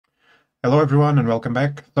Hello everyone and welcome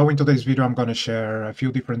back. So in today's video I'm going to share a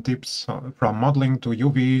few different tips from modeling to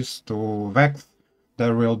UVs to VEX.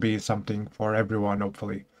 There will be something for everyone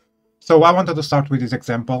hopefully. So I wanted to start with this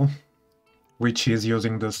example, which is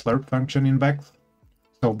using the slurp function in VEX.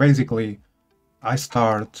 So basically I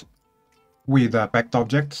start with a packed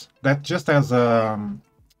object that just has a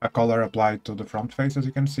color applied to the front face, as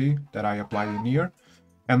you can see, that I apply in here.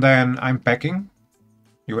 And then I'm packing,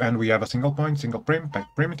 and we have a single point, single prim,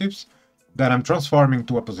 pack primitives. Then I'm transforming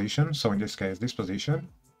to a position, so in this case this position,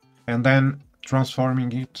 and then transforming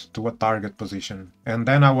it to a target position. And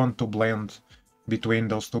then I want to blend between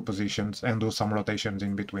those two positions and do some rotations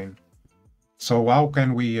in between. So how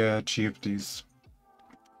can we achieve this?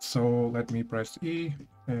 So let me press E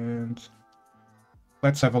and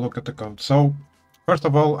let's have a look at the code. So first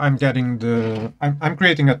of all, I'm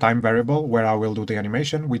creating a time variable where I will do the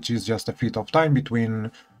animation, which is just a feat of time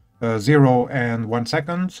between 0 and 1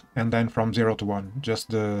 second, and then from 0 to 1,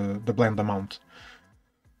 just the blend amount.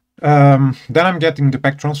 Then I'm getting the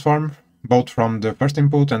pack transform, both from the first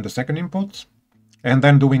input and the second input, and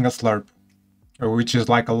then doing a slurp, which is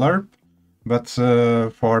like a lerp, but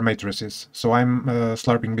for matrices. So I'm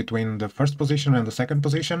slurping between the first position and the second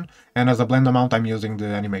position, and as a blend amount I'm using the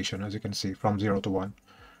animation, as you can see, from 0 to 1.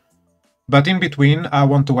 But in between, I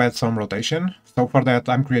want to add some rotation. So for that,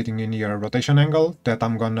 I'm creating in here a rotation angle that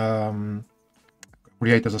I'm gonna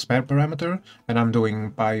create as a spare parameter, and I'm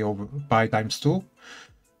doing pi times 2,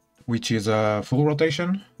 which is a full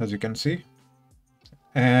rotation, as you can see.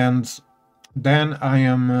 And then I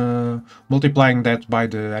am multiplying that by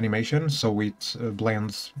the animation, so it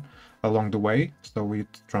blends along the way, so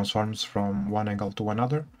it transforms from one angle to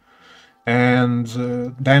another. And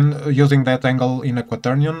then using that angle in a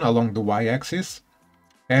quaternion along the y-axis,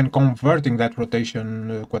 and converting that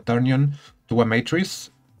rotation quaternion to a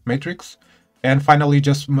matrix, and finally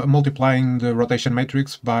just multiplying the rotation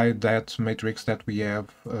matrix by that matrix that we have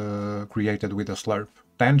created with a slurp.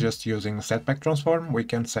 Then just using set pack transform, we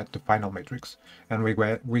can set the final matrix, and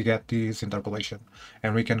we get this interpolation.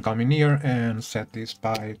 And we can come in here and set this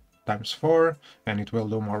pi times 4, and it will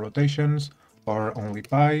do more rotations, or only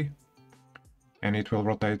pi, and it will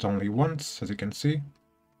rotate only once, as you can see,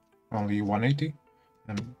 only 180,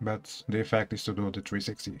 but the effect is to do the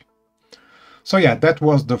 360. So yeah, that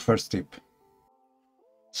was the first tip.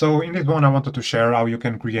 So in this one I wanted to share how you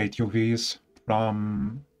can create UVs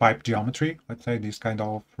from pipe geometry, let's say this kind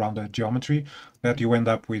of rounded geometry, that you end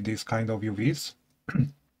up with this kind of UVs.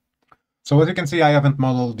 So as you can see, I have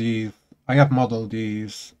modeled these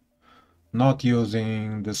not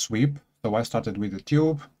using the sweep. So I started with the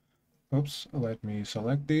tube. Oops, let me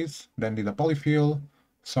select this, then did a polyfill,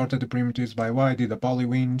 sorted the primitives by Y, did a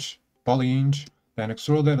polyinch, then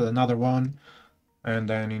extruded another one, and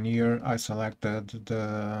then in here I selected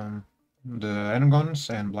the n-gons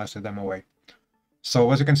and blasted them away.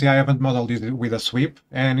 So as you can see, I haven't modeled this with a sweep,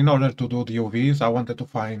 and in order to do the UVs, I wanted to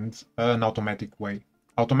find an automatic way.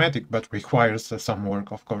 Automatic, but requires some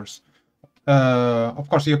work, of course. Of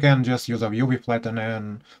course, you can just use a UV flatten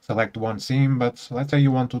and select one seam, but let's say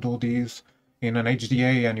you want to do this in an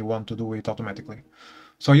HDA and you want to do it automatically.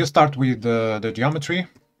 So you start with the geometry,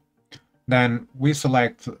 then we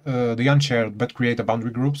select the unshared but create a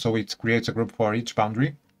boundary group, so it creates a group for each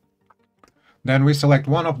boundary. Then we select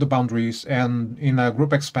one of the boundaries, and in a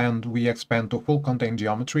group expand, we expand to full contain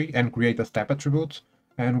geometry and create a step attribute.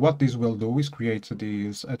 And what this will do is create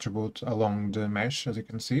this attribute along the mesh, as you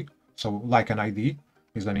can see. So like an ID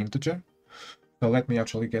is an integer. So let me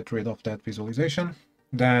actually get rid of that visualization.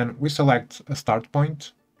 Then we select a start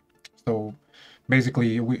point. So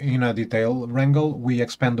basically in a detail wrangle, we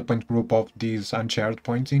expand the point group of these unshared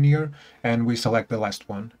points in here, and we select the last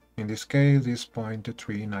one. In this case, is point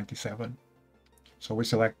 397. So we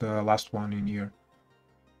select the last one in here.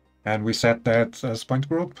 And we set that as point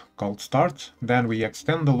group called start. Then we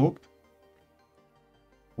extend the loop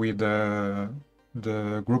with the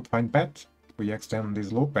group find path. We extend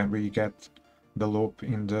this loop and we get the loop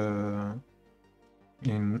in the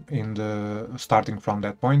starting from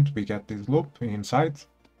that point, we get this loop inside.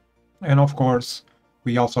 And of course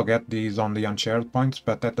we also get these on the unshared points,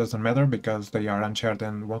 but that doesn't matter because they are unshared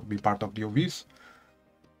and won't be part of the UVs.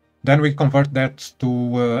 Then we convert that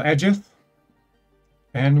to edges,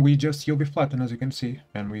 and we just UV flatten, as you can see,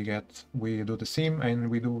 and we do the seam and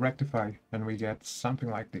we do rectify, and we get something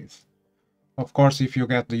like this. Of course, if you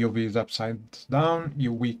get the UVs upside down,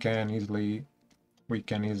 we can easily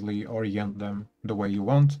orient them the way you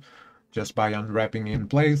want, just by unwrapping in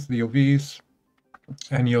place the UVs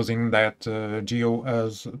and using that geo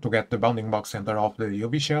as to get the bounding box center of the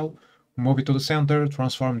UV shell, move it to the center,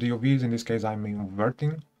 transform the UVs. In this case I'm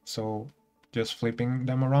inverting, So just flipping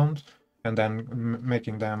them around and then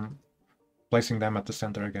placing them at the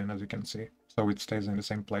center again, as you can see. So it stays in the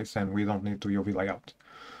same place and we don't need to UV layout.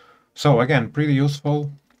 So again, pretty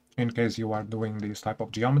useful in case you are doing this type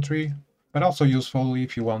of geometry, but also useful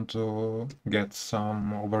if you want to get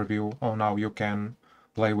some overview on how you can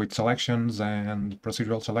play with selections and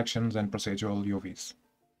procedural UVs.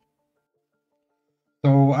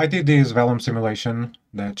 So I did this Vellum simulation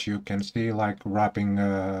that you can see like wrapping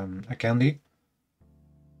a candy.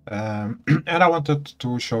 And I wanted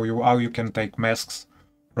to show you how you can take masks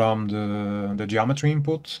from the geometry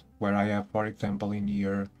input, where I have, for example, in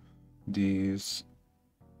here this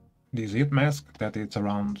heat mask that it's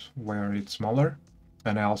around where it's smaller,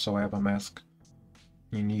 and I also have a mask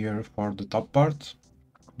in here for the top part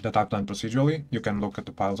that I've done procedurally. You can look at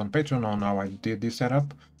the files on Patreon on how I did this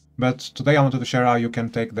setup, but today I wanted to share how you can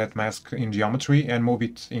take that mask in geometry and move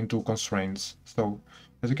it into constraints. So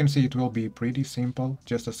as you can see, it will be pretty simple,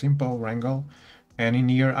 just a simple wrangle, and in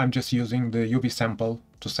here I'm just using the UV sample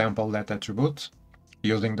to sample that attribute,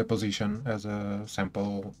 using the position as a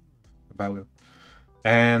sample value.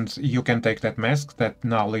 And you can take that mask that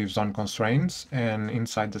now lives on constraints, and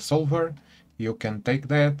inside the solver you can take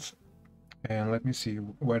that, and let me see,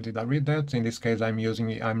 where did I read that? In this case I'm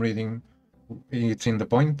reading it's in the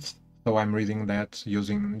point, so I'm reading that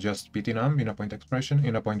using just ptnum in a point expression,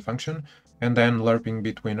 in a point function, and then lerping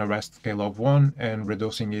between a rest scale of 1 and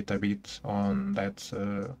reducing it a bit on that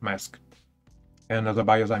mask. And as a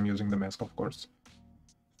bias I'm using the mask, of course.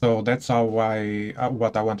 So that's how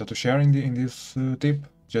what I wanted to share in this tip.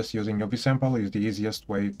 Just using UV sample is the easiest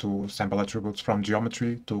way to sample attributes from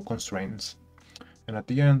geometry to constraints. And at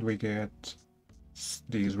the end we get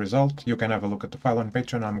this result. You can have a look at the file on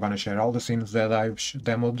Patreon. I'm gonna share all the scenes that I've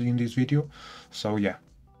demoed in this video. So yeah.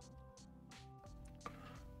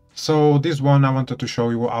 So this one I wanted to show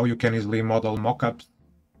you how you can easily model mockups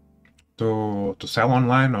to sell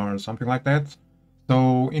online or something like that.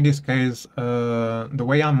 So in this case, the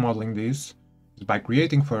way I'm modeling this is by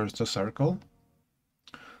creating first a circle,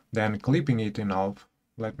 then clipping it in half.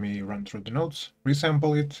 Let me run through the nodes,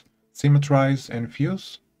 resample it, symmetrize and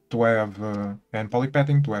fuse to have, and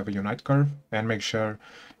polypathing to have a unite curve, and make sure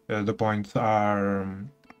the points are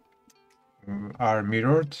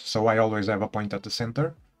mirrored, so I always have a point at the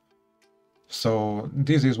center. So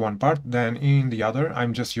this is one part. Then in the other,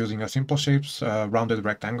 I'm just using a simple shapes rounded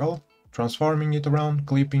rectangle, transforming it around,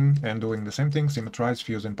 clipping, and doing the same thing, symmetrize,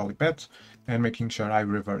 fuse, and polypath, and making sure I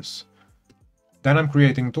reverse. Then I'm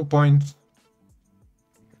creating 2 points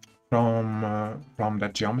from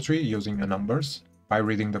that geometry using numbers by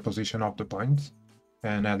reading the position of the points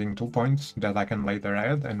and adding 2 points that I can later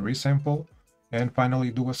add and resample, and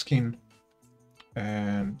finally do a skin.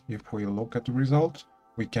 And if we look at the result,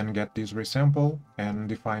 we can get this resample and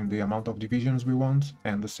define the amount of divisions we want,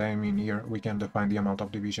 and the same in here, we can define the amount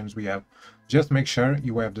of divisions we have. Just make sure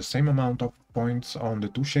you have the same amount of points on the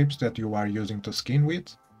 2 shapes that you are using to skin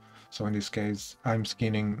with. So in this case, I'm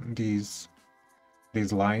skinning this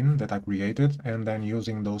line that I created, and then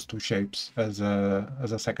using those 2 shapes as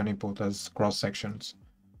a second input as cross sections.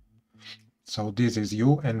 So this is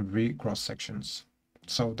U and V cross sections.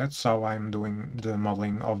 So that's how I'm doing the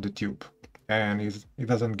modeling of the tube, and it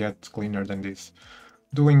doesn't get cleaner than this.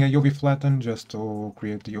 Doing a UV flatten just to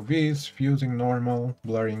create the UVs, fusing normal,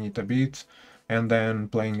 blurring it a bit, and then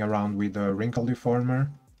playing around with the wrinkle deformer.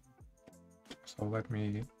 So let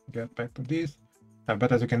me get back to this.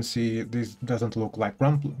 But as you can see, this doesn't look like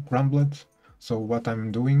crumblet. So what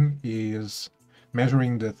I'm doing is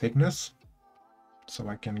measuring the thickness, so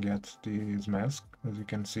I can get this mask, as you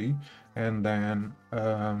can see, and then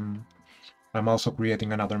I'm also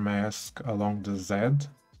creating another mask along the Z,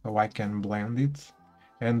 so I can blend it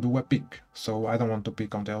and do a peak. So I don't want to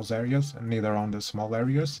peak on those areas, neither on the small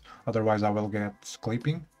areas, otherwise I will get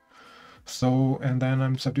clipping. So, and then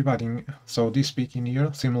I'm subdividing. So this peak in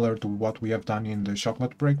here, similar to what we have done in the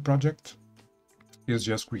chocolate break project, is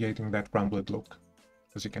just creating that crumblet look,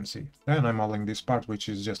 as you can see. Then I'm modeling this part, which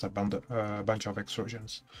is just a bunch of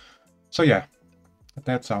extrusions. So yeah,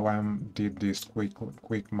 that's how I did this quick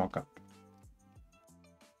mockup.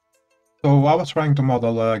 So I was trying to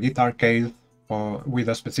model a guitar case with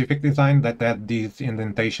a specific design that had this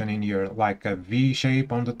indentation in here, like a V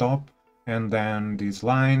shape on the top, and then this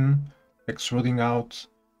line extruding out,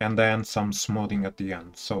 and then some smoothing at the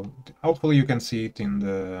end. So hopefully you can see it in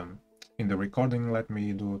the recording. Let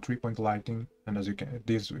me do 3-point lighting, and as you can,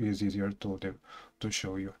 this is easier to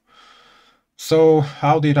show you. So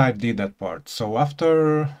how did I do that part? So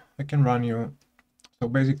after I can run you. So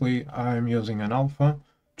basically I'm using an alpha,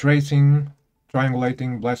 tracing,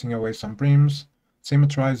 triangulating, blasting away some prims,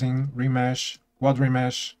 symmetrizing, remesh, quad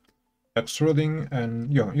remesh, extruding,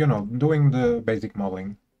 and you know, doing the basic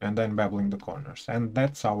modeling and then beveling the corners. And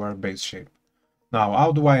that's our base shape. Now,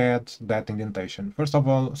 how do I add that indentation? First of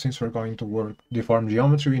all, since we're going to work deformed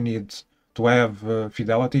geometry, we need to have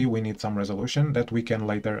fidelity, we need some resolution that we can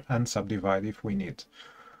later unsubdivide if we need.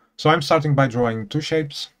 So I'm starting by drawing two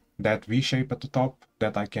shapes, that V shape at the top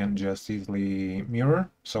that I can just easily mirror.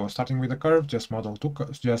 So starting with a curve, just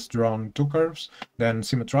draw two curves, then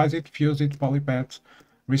symmetrize it, fuse it, polypath,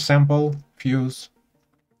 resample, fuse,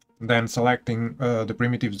 then selecting the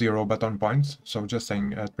primitive 0 but on points, so just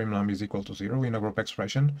saying prim_num is equal to 0 in a group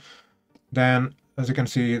expression. Then, as you can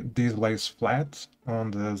see, this lays flat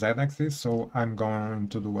on the z-axis, so I'm going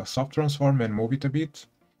to do a soft transform and move it a bit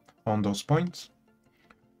on those points.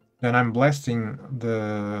 Then I'm blasting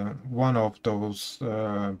one of those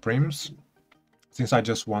prims, since I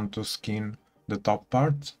just want to skin the top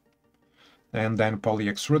part, and then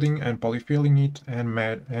poly-extruding and polyfilling it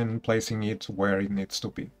and placing it where it needs to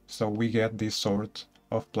be. So we get this sort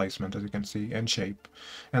of placement, as you can see, and shape.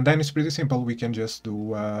 And then it's pretty simple. We can just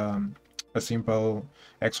do a simple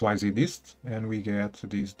XYZ dist, and we get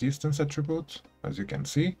this distance attribute, as you can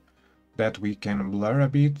see, that we can blur a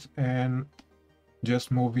bit and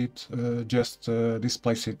just move it,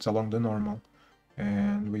 displace it along the normal.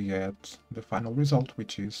 And we get the final result,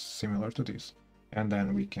 which is similar to this. And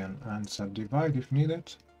then we can unsubdivide if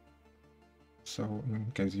needed. So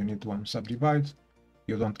in case you need to unsubdivide,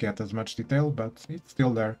 you don't get as much detail, but it's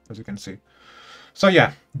still there, as you can see. So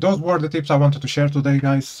yeah, those were the tips I wanted to share today,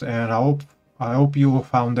 guys, and I hope you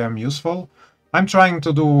found them useful. I'm trying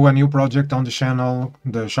to do a new project on the channel,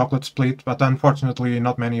 the chocolate split, but unfortunately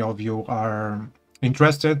not many of you are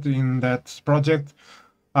interested in that project.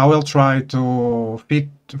 I will try to fit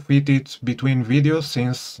it between videos,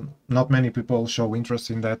 since not many people show interest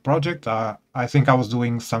in that project. I think I was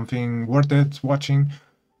doing something worth it watching,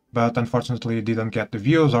 but unfortunately didn't get the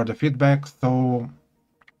views or the feedback, so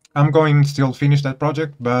I'm going to still finish that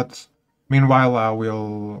project, but meanwhile I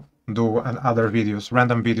will do other videos,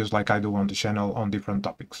 random videos like I do on the channel on different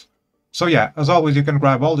topics. So yeah, as always, you can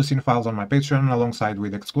grab all the scene files on my Patreon alongside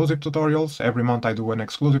with exclusive tutorials. Every month I do an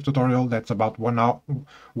exclusive tutorial that's about 1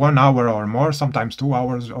 hour or more, sometimes 2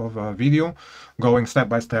 hours of video, going step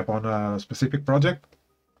by step on a specific project.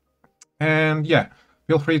 And yeah,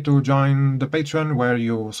 feel free to join the Patreon where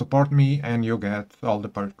you support me and you get all the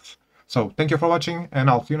perks. So thank you for watching, and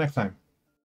I'll see you next time.